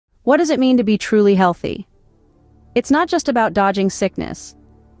What does it mean to be truly healthy? It's not just about dodging sickness.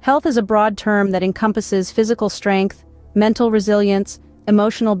 Health is a broad term that encompasses physical strength, mental resilience,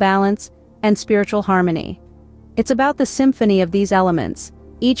 emotional balance, and spiritual harmony. It's about the symphony of these elements,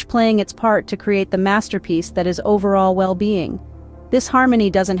 each playing its part to create the masterpiece that is overall well-being. This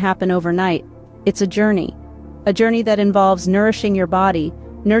harmony doesn't happen overnight. It's a journey that involves nourishing your body,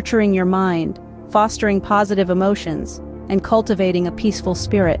 nurturing your mind, fostering positive emotions, and cultivating a peaceful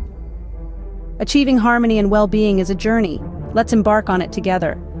spirit. Achieving harmony and well-being is a journey. Let's embark on it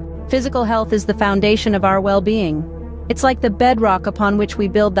together. Physical health is the foundation of our well-being. It's like the bedrock upon which we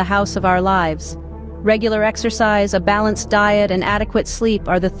build the house of our lives. Regular exercise, a balanced diet, and adequate sleep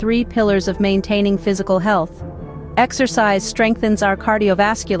are the three pillars of maintaining physical health. Exercise strengthens our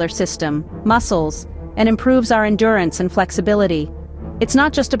cardiovascular system, muscles, and improves our endurance and flexibility. It's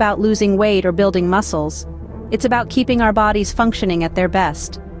not just about losing weight or building muscles. It's about keeping our bodies functioning at their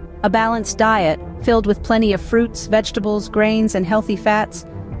best. A balanced diet, filled with plenty of fruits, vegetables, grains, and healthy fats,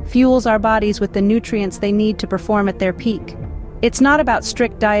 fuels our bodies with the nutrients they need to perform at their peak. It's not about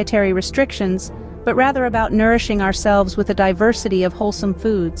strict dietary restrictions, but rather about nourishing ourselves with a diversity of wholesome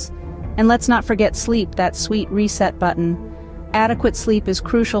foods. And let's not forget sleep, that sweet reset button. Adequate sleep is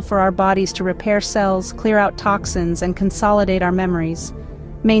crucial for our bodies to repair cells, clear out toxins, and consolidate our memories.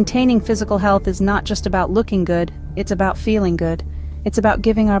 Maintaining physical health is not just about looking good, it's about feeling good. It's about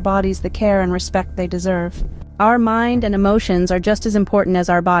giving our bodies the care and respect they deserve. Our mind and emotions are just as important as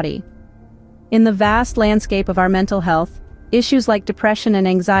our body. In the vast landscape of our mental health, issues like depression and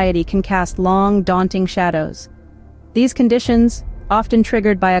anxiety can cast long, daunting shadows. These conditions, often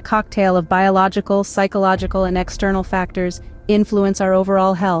triggered by a cocktail of biological, psychological, and external factors, influence our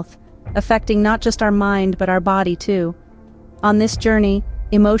overall health, affecting not just our mind but our body too. On this journey,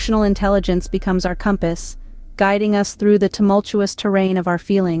 emotional intelligence becomes our compass, guiding us through the tumultuous terrain of our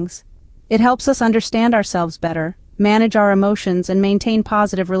feelings. It helps us understand ourselves better, manage our emotions, and maintain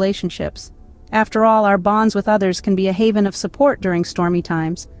positive relationships. After all, our bonds with others can be a haven of support during stormy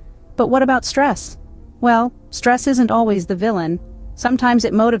times. But what about stress? Well, stress isn't always the villain. Sometimes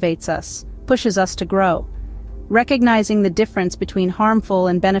it motivates us, pushes us to grow. Recognizing the difference between harmful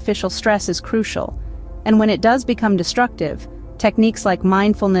and beneficial stress is crucial. And when it does become destructive, techniques like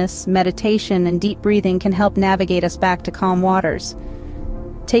mindfulness, meditation, and deep breathing can help navigate us back to calm waters.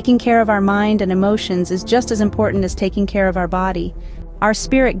 Taking care of our mind and emotions is just as important as taking care of our body. Our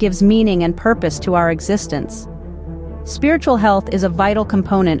spirit gives meaning and purpose to our existence. Spiritual health is a vital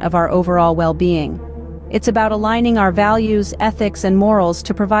component of our overall well-being. It's about aligning our values, ethics, and morals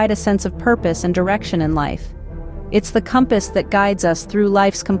to provide a sense of purpose and direction in life. It's the compass that guides us through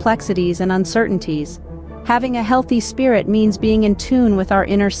life's complexities and uncertainties. Having a healthy spirit means being in tune with our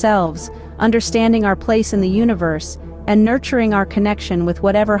inner selves, understanding our place in the universe, and nurturing our connection with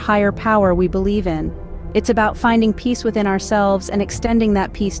whatever higher power we believe in. It's about finding peace within ourselves and extending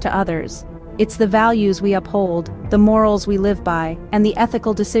that peace to others. It's the values we uphold, the morals we live by, and the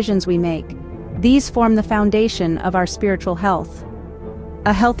ethical decisions we make. These form the foundation of our spiritual health.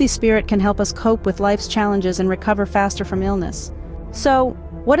 A healthy spirit can help us cope with life's challenges and recover faster from illness. So,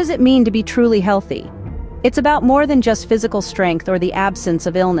 what does it mean to be truly healthy? It's about more than just physical strength or the absence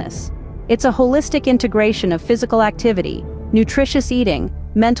of illness. It's a holistic integration of physical activity, nutritious eating,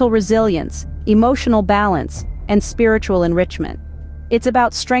 mental resilience, emotional balance, and spiritual enrichment. It's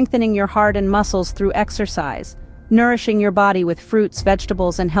about strengthening your heart and muscles through exercise, nourishing your body with fruits,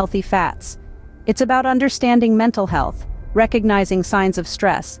 vegetables, and healthy fats. It's about understanding mental health, recognizing signs of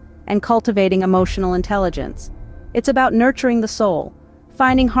stress, and cultivating emotional intelligence. It's about nurturing the soul,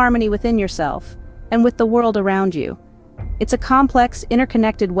 finding harmony within yourself, and with the world around you. It's a complex,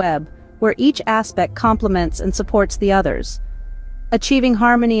 interconnected web where each aspect complements and supports the others. Achieving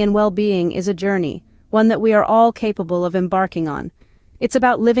harmony and well-being is a journey, one that we are all capable of embarking on. It's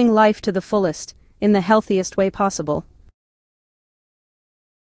about living life to the fullest, in the healthiest way possible.